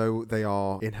although they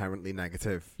are inherently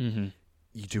negative,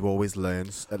 you do always learn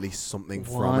at least something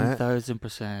from it.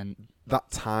 1,000%.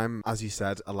 That time, as you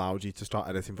said, allowed you to start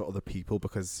editing for other people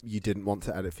because you didn't want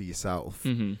to edit for yourself.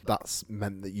 That's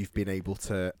meant that you've been able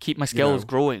to keep my skills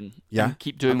growing. Yeah.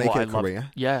 Keep doing what I love.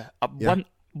 Career. Yeah.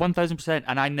 1,000%.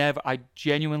 And I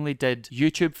genuinely did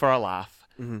YouTube for a laugh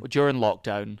during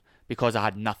lockdown because I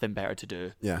had nothing better to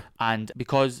do. Yeah. And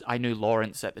because I knew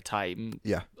Lawrence at the time,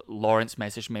 Lawrence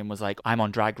messaged me and was like, I'm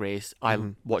on Drag Race. I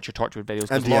watch your Torchwood videos.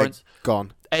 Because Lawrence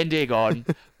gone. NDA gone.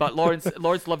 But Lawrence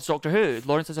loves Doctor Who.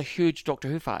 Lawrence is a huge Doctor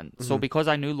Who fan. So because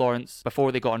I knew Lawrence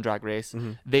before they got on Drag Race,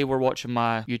 they were watching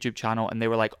my YouTube channel and they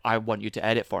were like, I want you to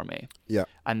edit for me. Yeah.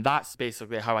 And that's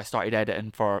basically how I started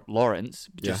editing for Lawrence,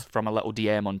 just from a little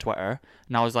DM on Twitter.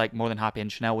 And I was like more than happy.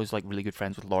 And Chanel was like really good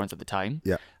friends with Lawrence at the time.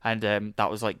 Yeah. And that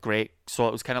was like great. So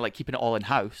it was kind of like keeping it all in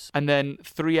house. And then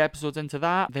 3 episodes into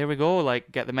that, there we go.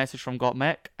 Like get the message from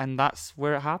Gottmik, and that's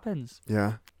where it happens.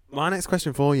 Yeah. My next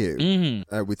question for you,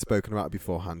 we'd spoken about it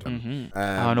beforehand. I'm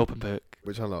an open book.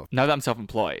 Which I love. Now that I'm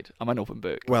self-employed, I'm an open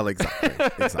book. Well, exactly.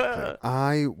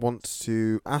 I want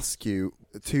to ask you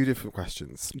 2 different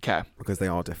questions. Okay. Because they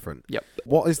are different. Yep.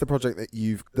 What is the project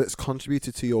that's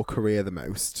contributed to your career the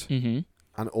most?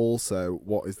 And also,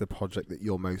 what is the project that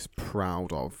you're most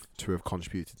proud of to have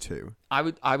contributed to? I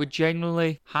would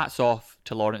genuinely, hats off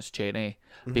to Lawrence Chaney,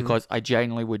 because I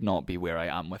genuinely would not be where I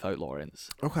am without Lawrence.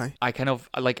 Okay. I kind of,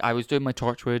 like, I was doing my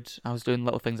Torchwood, I was doing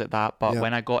little things like that, but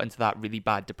when I got into that really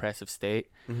bad depressive state,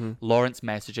 Lawrence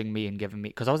messaging me and giving me,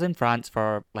 because I was in France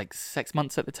for like 6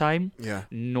 months at the time,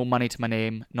 no money to my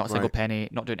name, not a single penny,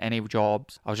 not doing any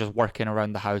jobs. I was just working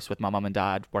around the house with my mum and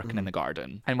dad, working in the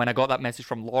garden. And when I got that message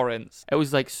from Lawrence, it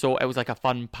was like a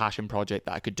fun passion project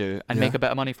that I could do and make a bit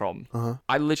of money from.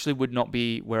 I literally would not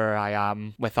be where I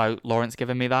am without Lawrence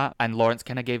giving me that, and Lawrence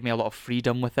kind of gave me a lot of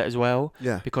freedom with it as well,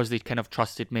 because they kind of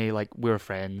trusted me, like we were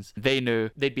friends. They knew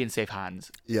they'd be in safe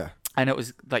hands. And it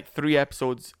was like 3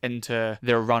 episodes into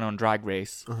their run on Drag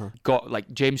Race, got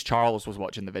like James Charles was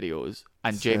watching the videos,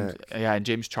 and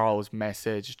James Charles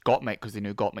messaged Gottmik because they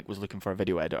knew Gottmik was looking for a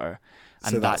video editor,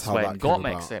 and so that's when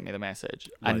Gottmik sent me the message.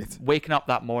 And waking up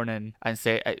that morning and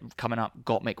coming up,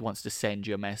 Gottmik wants to send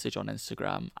you a message on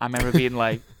Instagram. I remember being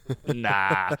like,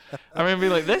 nah. I remember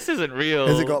being like, this isn't real.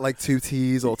 Has it got like 2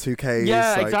 T's or 2 K's?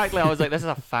 Yeah, exactly. I was like, this is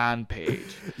a fan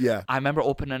page. Yeah. I remember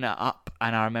opening it up,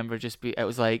 and I remember it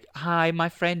was like, hi, my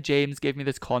friend James gave me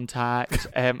this contact,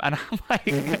 and I'm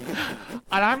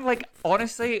like,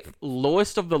 honestly,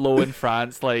 lowest of the low in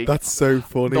France. Like, that's so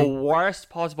funny. The worst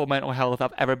possible mental health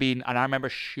I've ever been, and I remember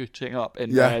shooting up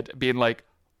in bed, being like,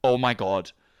 oh my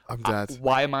god, I'm dead.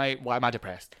 Why am I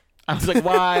depressed? I was like,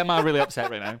 why am I really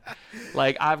upset right now?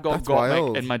 Like, I've got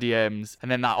Gottmik in my DMs. And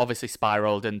then that obviously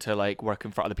spiraled into like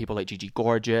working for other people like Gigi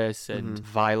Gorgeous and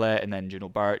Violet, and then Juno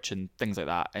Birch and things like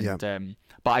that. And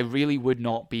but I really would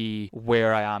not be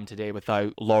where I am today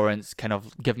without Lawrence kind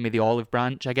of giving me the olive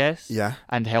branch, I guess. Yeah.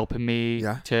 And helping me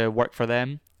to work for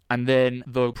them. And then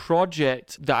the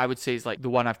project that I would say is like the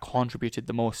one I've contributed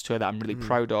the most to that I'm really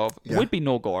proud of would be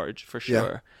No Gorge, for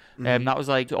sure. That was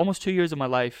like almost 2 years of my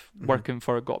life working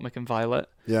for Gottmik and Violet.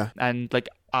 Yeah. And like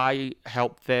I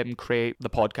helped them create the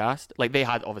podcast. Like they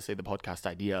had obviously the podcast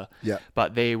idea,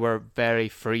 but they were very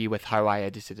free with how I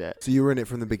edited it. So you were in it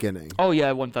from the beginning? Oh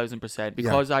yeah, 1000%.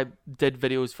 Because I did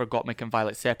videos for Gottmik and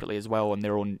Violet separately as well on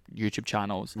their own YouTube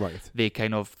channels. Right. They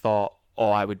kind of thought,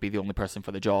 I would be the only person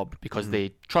for the job because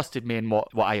they trusted me in what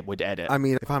I would edit. I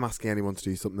mean, if I'm asking anyone to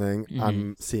do something,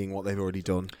 I'm seeing what they've already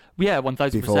done. Yeah,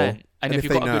 1000%. And if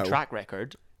you've got a good track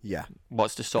record,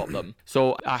 what's to stop them?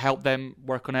 So I helped them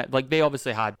work on it. Like they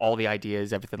obviously had all the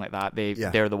ideas, everything like that.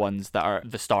 They're the ones that are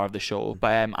the star of the show.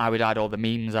 But I would add all the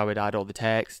memes, I would add all the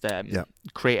text,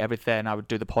 create everything. I would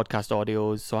do the podcast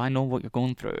audios. So I know what you're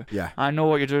going through. Yeah, I know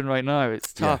what you're doing right now.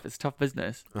 It's tough. It's tough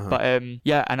business. But and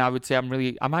I would say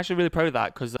I'm actually really proud of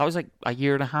that, because I was like a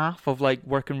year and a half of like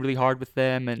working really hard with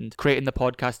them and creating the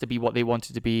podcast to be what they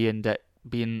wanted to be, and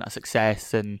being a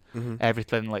success and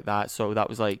everything like that. So that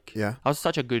was like, I was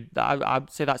such a good, I'd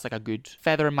say that's like a good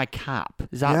feather in my cap.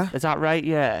 Is that right?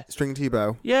 Yeah. String to your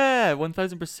bow. Yeah,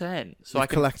 1000%. So You've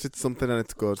collected something and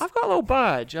it's good. I've got a little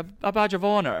badge, a badge of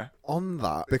honour. On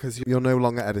that, because you're no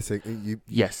longer editing, you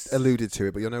alluded to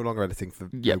it, but you're no longer editing for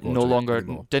no longer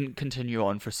anymore. Didn't continue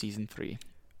on for season 3.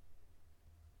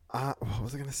 What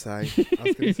was I going to say? I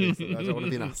was going to say something. I don't want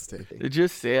to be nasty.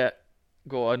 Just say it.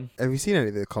 Go on. Have you seen any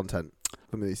of the content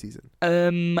from the new season?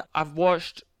 I've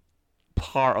watched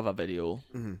part of a video.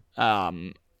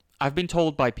 I've been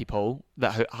told by people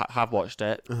that have watched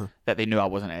it that they knew I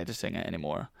wasn't editing it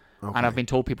anymore. Okay. And I've been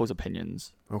told people's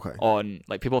opinions. Okay. On,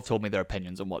 like, people have told me their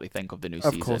opinions on what they think of the new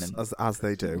season. Of course, as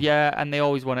they do. Yeah, and they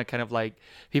always want to kind of like,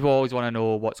 people always want to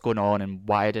know what's going on and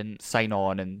why I didn't sign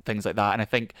on and things like that. And I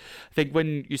think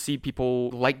when you see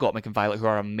people like Gottmik and Violet who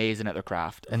are amazing at their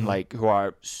craft and like who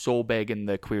are so big in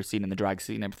the queer scene and the drag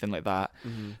scene and everything like that,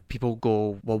 people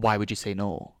go, well, why would you say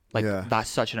no? Like, that's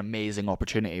such an amazing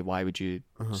opportunity. Why would you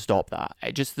stop that?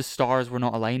 The stars were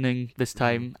not aligning this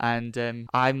time. And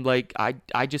I'm like,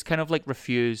 I just kind of like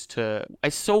refuse to.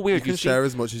 It's so weird. You can share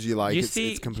as much as you like.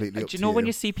 It's completely up to you. Do you know when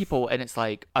you see people and it's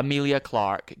like Amelia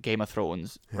Clark, Game of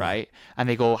Thrones, right? And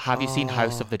they go, have you seen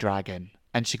House of the Dragon?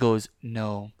 And she goes,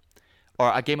 no.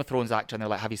 Or a Game of Thrones actor and they're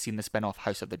like, have you seen the spin-off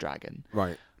House of the Dragon?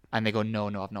 Right. And they go, no,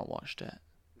 I've not watched it.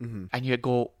 And you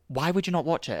go, why would you not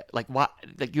watch it? Like, what?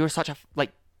 Like, you're such a,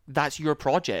 like, that's your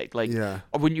project. Like, or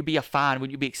wouldn't you be a fan?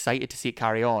 Wouldn't you be excited to see it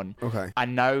carry on? Okay.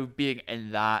 And now being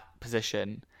in that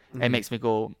position, it makes me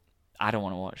go, I don't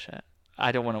want to watch it.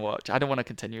 I don't want to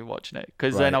continue watching it.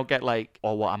 Because then I'll get like,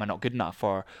 oh, what, am I not good enough?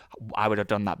 Or I would have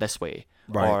done that this way.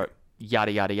 Right. Or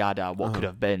yada, yada, yada, what could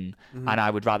have been. And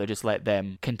I would rather just let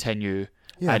them continue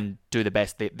and do the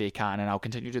best they can. And I'll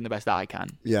continue doing the best that I can.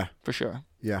 Yeah. For sure.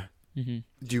 Yeah. Do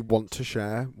you want to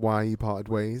share why you parted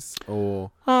ways,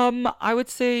 or? I would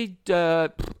say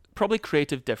probably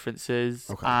creative differences,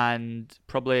 and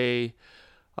probably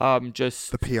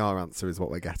just the PR answer is what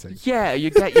we're getting. Yeah, you're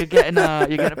getting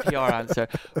a PR answer.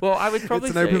 Well, I would probably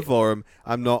it's an open forum.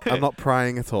 I'm not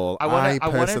prying at all. I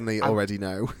personally already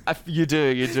know. You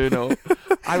do know.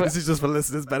 This is just for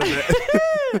listeners' benefit.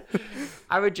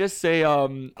 I would just say,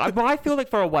 I feel like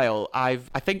for a while, I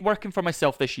think working for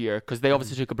myself this year, because they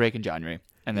obviously took a break in January,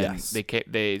 and then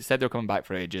they said they were coming back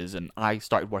for ages, and I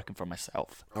started working for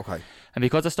myself. Okay. And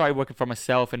because I started working for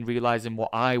myself and realizing what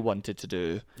I wanted to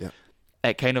do,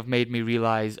 it kind of made me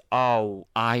realize, oh,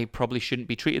 I probably shouldn't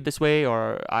be treated this way,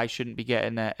 or I shouldn't be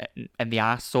getting it in the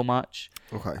ass so much.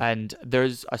 Okay. And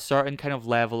there's a certain kind of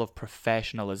level of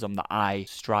professionalism that I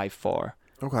strive for.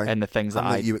 Okay. And the things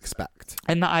that you expect.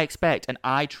 And that I expect. And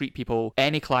I treat people,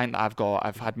 any client that I've got,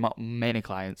 I've had many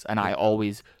clients, and I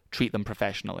always treat them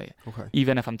professionally. Okay.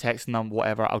 Even if I'm texting them,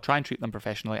 whatever, I'll try and treat them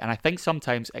professionally. And I think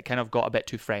sometimes it kind of got a bit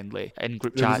too friendly in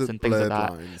group chats and things like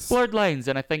that. Blurred lines.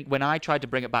 And I think when I tried to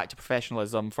bring it back to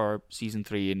professionalism for season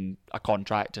 3 and a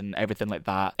contract and everything like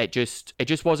that, it just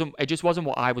wasn't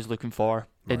what I was looking for.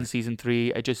 In season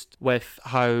 3, it just, with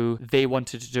how they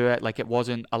wanted to do it, like, it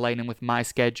wasn't aligning with my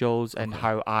schedules and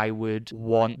how I would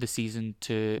want the season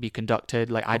to be conducted.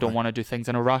 Like, I don't want to do things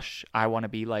in a rush. I want to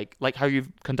be like how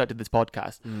you've conducted this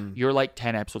podcast. You're like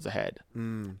 10 episodes ahead.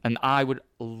 And I would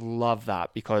love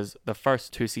that, because the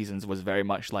first 2 seasons was very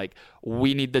much like,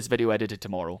 we need this video edited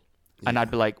tomorrow. And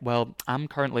I'd be like, well, I'm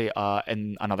currently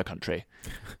in another country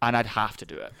and I'd have to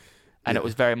do it. And it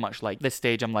was very much like, this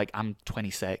stage, I'm like, I'm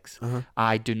 26.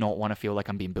 I do not want to feel like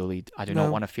I'm being bullied. I do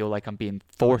not want to feel like I'm being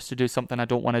forced to do something I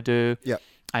don't want to do. Yeah.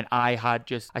 And I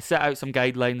set out some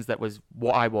guidelines that was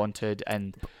what I wanted.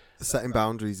 And setting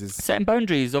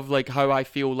boundaries of like how I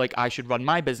feel like I should run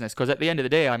my business. Because at the end of the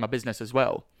day, I'm a business as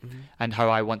well. And how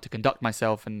I want to conduct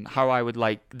myself and how I would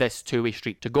like this two-way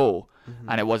street to go.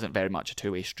 And it wasn't very much a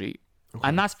two-way street. Okay.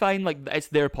 And that's fine. Like, it's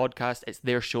their podcast, it's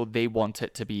their show. They want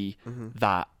it to be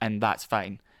that, and that's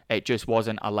fine. It just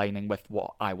wasn't aligning with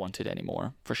what I wanted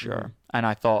anymore, for sure. And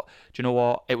I thought, do you know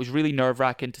what? It was really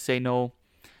nerve-wracking to say no,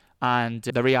 and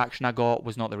the reaction I got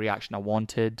was not the reaction I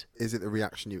wanted. Is it the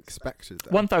reaction you expected,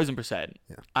 though? 1000%.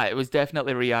 Yeah. It was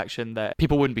definitely a reaction that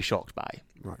people wouldn't be shocked by.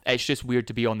 Right. It's just weird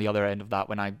to be on the other end of that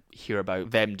when I hear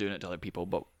about them doing it to other people,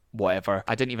 but whatever.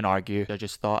 I didn't even argue. I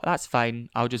just thought, that's fine.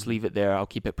 I'll just leave it there. I'll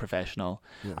keep it professional.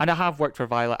 Yeah. And I have worked for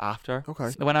Violet after.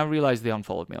 Okay. So when I realised they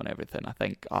unfollowed me on everything, I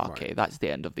think, okay, that's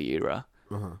the end of the era.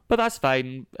 But that's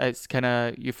fine. It's kind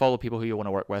of, you follow people who you want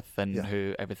to work with and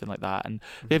who, everything like that. And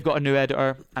they've got a new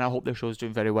editor, and I hope their show's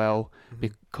doing very well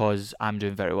because I'm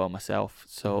doing very well myself.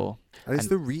 So And it's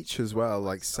the reach as well.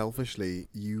 Like, selfishly,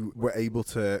 you were able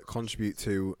to contribute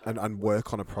to and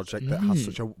work on a project that has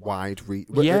such a wide reach.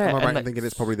 Yeah, am I right in thinking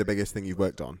it's probably the biggest thing you've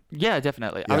worked on? Yeah,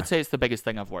 definitely. I would say it's the biggest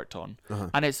thing I've worked on.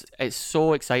 And it's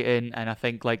so exciting. And I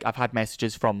think, like, I've had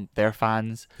messages from their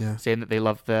fans saying that they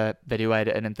love the video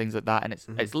editing and things like that. And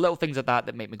it's little things like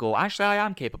that make me go, actually, I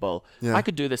am capable. Yeah. I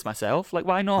could do this myself. Like,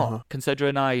 why not?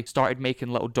 Considering I started making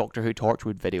little Doctor Who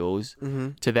Torchwood videos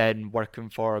to then working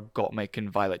for Got Making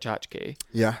Violet Chachki.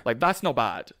 Yeah. Like, that's not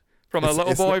bad. From a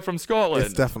little boy from Scotland.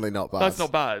 It's definitely not bad. That's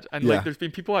not bad. And like, there's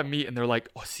been people I meet and they're like,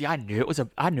 oh, see, I knew it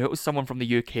was someone from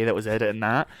the UK that was editing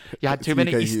that. You had too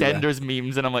many EastEnders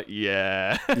memes, and I'm like,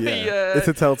 yeah. It's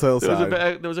a telltale sign.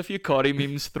 There was a few Corey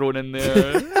memes thrown in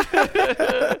there.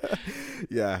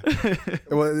 Yeah.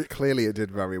 Well, clearly it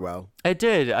did very well. It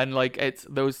did, and like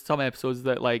there was some episodes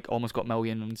that like almost got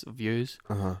millions of views,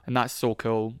 and that's so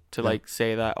cool to like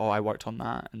say that. Oh, I worked on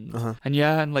that,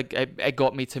 and like it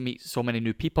got me to meet so many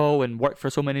new people and work for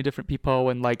so many different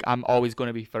people, and like I'm always going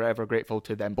to be forever grateful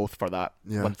to them both for that.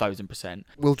 1000%.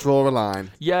 We'll draw a line.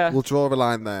 Yeah, we'll draw a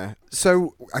line there.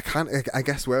 So I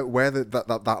guess where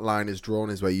that line is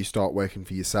drawn is where you start working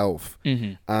for yourself,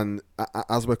 and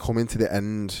as we're coming to the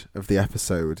end of the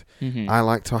episode, I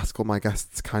like to ask all my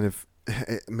guests kind of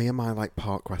me and my like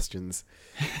part questions.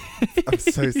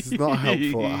 So it's not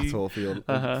helpful at all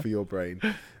for your brain.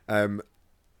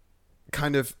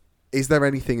 Kind of, is there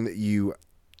anything that you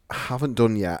haven't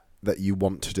done yet that you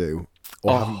want to do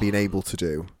or haven't been able to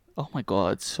do? Oh my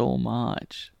God, so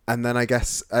much. And then I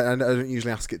guess, and I don't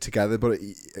usually ask it together, but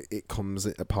it comes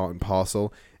a part and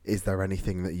parcel. Is there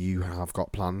anything that you have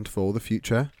got planned for the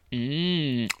future?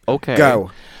 Okay.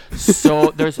 Go.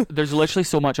 So there's literally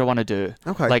so much I want to do.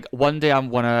 Okay. Like one day I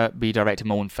want to be directing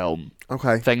my own film.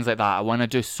 Okay. Things like that. I want to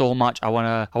do so much. I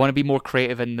want to be more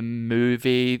creative in the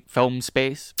movie film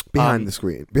space. Behind the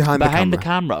screen. Behind the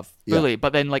camera. Really. Yeah.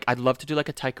 But then like I'd love to do like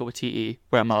a Taika Waititi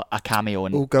where I'm a cameo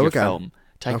in your film.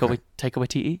 Taika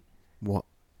Waititi? What?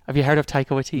 Have you heard of Taika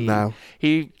Waititi? No.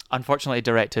 He unfortunately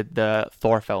directed the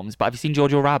Thor films, but have you seen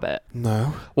Jojo Rabbit?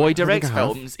 No. Well, he directs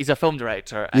films. He's a film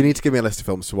director. You need to give me a list of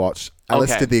films to watch.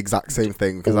 Alice did the exact same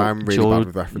thing because I'm really bad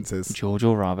with references.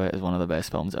 Jojo Rabbit is one of the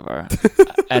best films ever.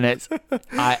 And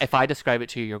if I describe it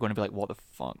to you, you're going to be like, what the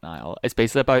fuck, Niall? It's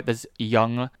basically about this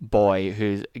young boy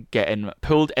who's getting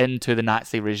pulled into the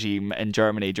Nazi regime in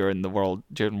Germany during World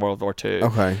War II.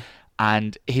 Okay.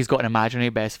 And he's got an imaginary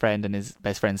best friend, and his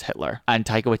best friend's Hitler. And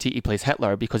Taika Waititi plays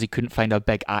Hitler because he couldn't find a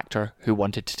big actor who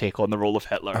wanted to take on the role of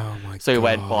Hitler. Oh my God. So he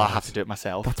went, well, I have to do it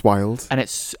myself. That's wild. And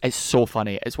it's so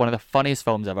funny. It's one of the funniest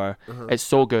films ever. It's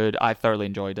so good. I thoroughly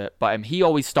enjoyed it. But he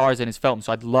always stars in his films,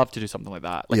 so I'd love to do something like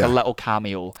that, like a little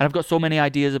cameo. And I've got so many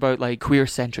ideas about like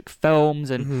queer-centric films,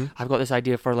 and I've got this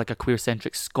idea for like a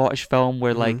queer-centric Scottish film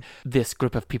where like this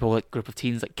group of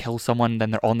teens like kill someone, then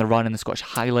they're on the run in the Scottish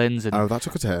Highlands. And that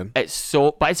took a turn.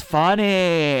 but it's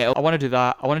funny. I want to do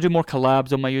that. I want to do more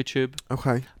collabs on my YouTube.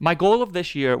 Okay. My goal of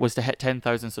this year was to hit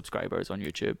 10,000 subscribers on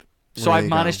YouTube. So I've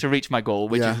managed to reach my goal,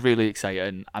 which is really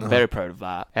exciting. I'm very proud of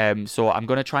that. So I'm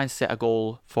going to try and set a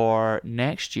goal for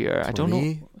next year. 20? I don't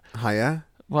know. Higher?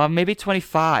 Well, maybe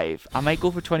 25. I might go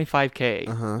for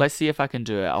 25k. Let's see if I can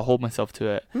do it. I'll hold myself to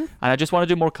it. And I just want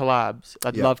to do more collabs.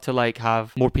 I'd love to like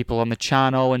have more people on the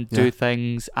channel and do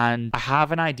things. And I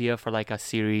have an idea for like a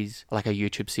series, like a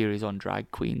YouTube series on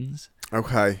drag queens.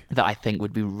 Okay. That I think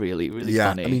would be really, really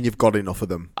funny. I mean, you've got enough of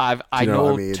them. I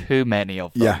know too many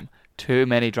of them. Yeah. Too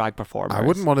many drag performers. I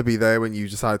wouldn't want to be there when you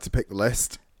decide to pick the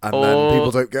list and then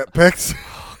people don't get picked.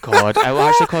 God, it will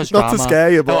actually cause drama. Not to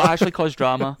scare you, but it will actually cause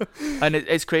drama. And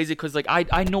it's crazy because like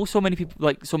I know so many people,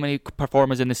 like so many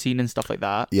performers in the scene and stuff like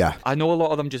that. Yeah. I know a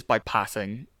lot of them just by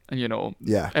passing. You know,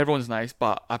 everyone's nice,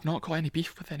 but I've not got any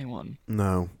beef with anyone.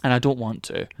 No. And I don't want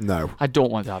to. No. I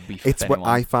don't want to have beef with anyone.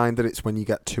 I find that it's when you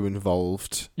get too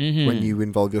involved, when you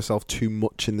involve yourself too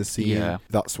much in the scene,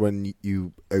 that's when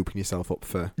you open yourself up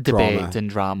for debate and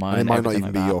drama. And it might not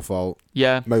even be your fault.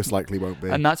 Yeah. Most likely won't be.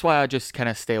 And that's why I just kind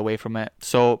of stay away from it.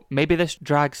 So maybe this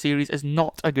drag series is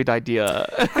not a good idea.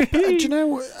 Do you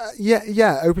know,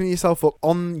 opening yourself up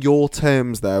on your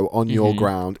terms, though, on your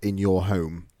ground, in your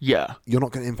home. Yeah. You're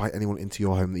not going to invite anyone into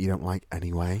your home that you don't like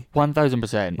anyway.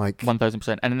 1000%. Like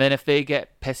 1000%. And then if they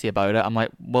get pissy about it, I'm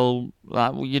like, well,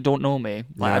 you don't know me.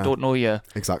 Like, I don't know you.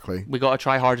 Exactly. We got to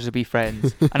try harder to be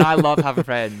friends. And I love having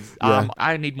friends.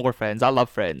 I need more friends. I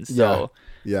love friends. So,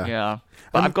 yeah.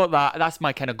 But I've got that. That's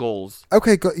my kind of goals.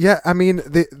 Okay, good. Yeah, I mean,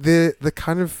 the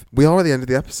kind of... We are at the end of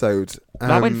the episode.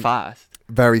 That went fast.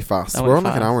 Very fast. We're on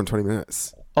like an hour and 20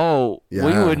 minutes. Oh, we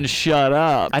wouldn't shut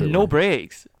up. And no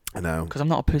breaks. I know. Because I'm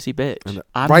not a pussy bitch.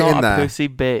 I'm right not in a there. pussy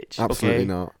bitch. Absolutely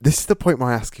not. This is the point where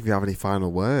I ask if you have any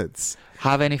final words.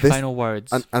 Have any final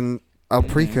words? And I'll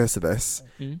precursor this.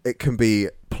 It can be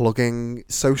plugging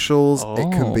socials. It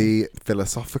can be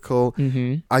philosophical.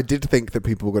 I did think that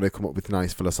people were going to come up with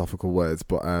nice philosophical words,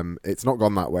 but it's not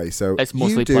gone that way. So it's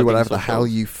mostly you do whatever socials. the hell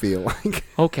you feel like.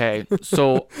 Okay,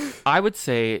 so I would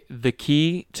say the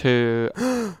key to...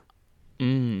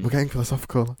 We're getting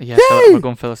philosophical. Yeah, we're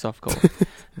going philosophical.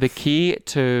 The key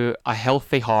to a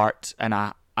healthy heart and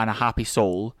a happy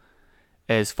soul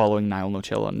is following Niall No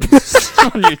Chill on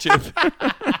YouTube.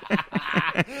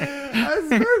 I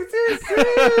spoke too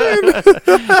soon.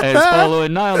 It's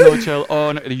following Niall No Chill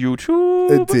on YouTube.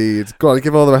 Indeed. Go on,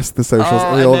 give all the rest of the socials.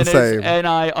 Are they all the same?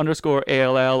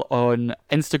 NI_ALL on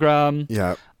Instagram.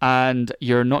 Yeah. And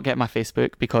you're not getting my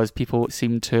Facebook because people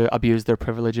seem to abuse their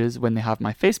privileges when they have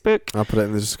my Facebook. I'll put it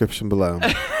in the description below.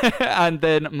 And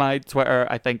then my Twitter,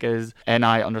 I think, is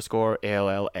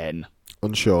NI_ALLN.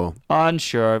 Unsure,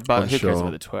 but who cares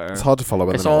about the Twitter? It's hard to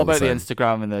follow. It's all about the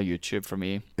Instagram and the YouTube for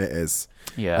me. It is.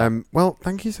 Yeah. Well,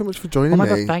 thank you so much for joining me. Oh my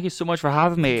God, thank you so much for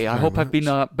having me. I hope I've been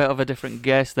a bit of a different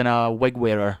guest than a wig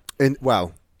wearer.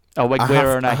 A wig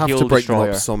wearer and a heel destroyer. I have to break them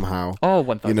up somehow. Oh,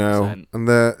 1,000%. You know, and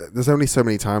there's only so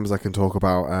many times I can talk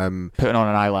about putting on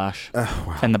an eyelash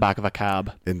in the back of a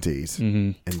cab. Indeed.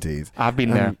 Indeed. I've been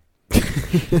there.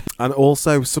 And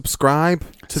also subscribe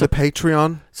to the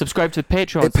Patreon. Subscribe to the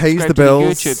Patreon. It pays the bills.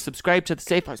 bills. YouTube. Subscribe to the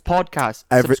Safe Haus podcast.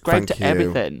 Subscribe to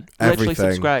everything. Literally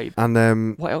subscribe.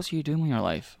 And what else are you doing with your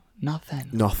life? Nothing.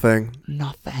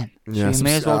 Yeah, So you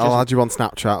may as well I'll add you on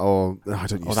Snapchat or I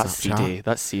don't use that's Snapchat. CD.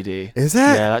 That's CD. Is it?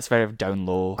 Yeah, that's very down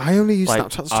low. I only use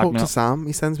Snapchat to talk to Sam.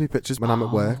 He sends me pictures when I'm at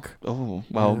work. Oh,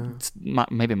 well, it's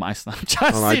maybe my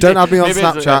Snapchat. All right, don't add me on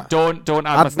Snapchat. Don't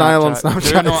add my Snapchat. Niall on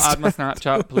Snapchat. Do not add my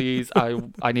Snapchat, please.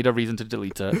 I need a reason to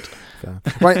delete it.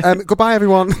 Right, goodbye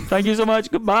everyone. Thank you so much.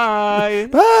 Goodbye.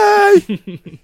 Bye.